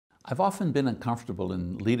I've often been uncomfortable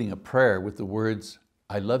in leading a prayer with the words,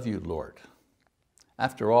 "I love you, Lord."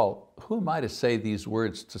 After all, who am I to say these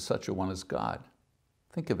words to such a one as God?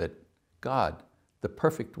 Think of it, God, the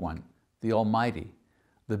perfect one, the Almighty,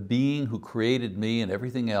 the being who created me and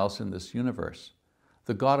everything else in this universe,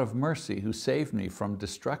 the God of mercy who saved me from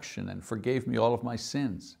destruction and forgave me all of my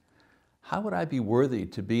sins. How would I be worthy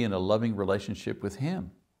to be in a loving relationship with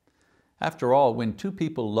Him? After all, when two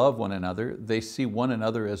people love one another, they see one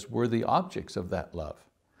another as worthy objects of that love.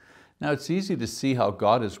 Now, it's easy to see how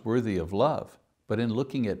God is worthy of love, but in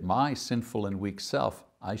looking at my sinful and weak self,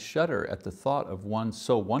 I shudder at the thought of one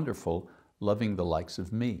so wonderful loving the likes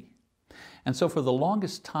of me. And so for the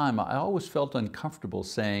longest time, I always felt uncomfortable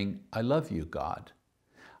saying, "I love you, God."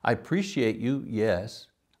 I appreciate you, yes.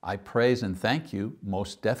 I praise and thank you,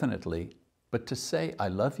 most definitely. But to say I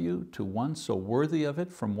love you to one so worthy of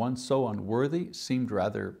it from one so unworthy seemed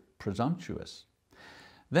rather presumptuous.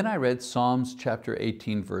 Then I read Psalms chapter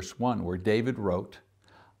 18, verse 1, where David wrote,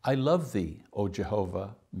 "I love thee, O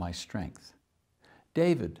Jehovah, my strength."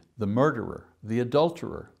 David, the murderer, the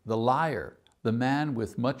adulterer, the liar, the man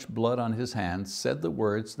with much blood on his hands, said the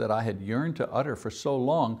words that I had yearned to utter for so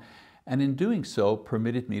long, and in doing so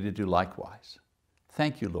permitted me to do likewise.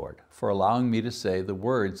 Thank you, Lord, for allowing me to say the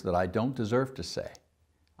words that I don't deserve to say.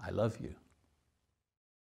 I love you.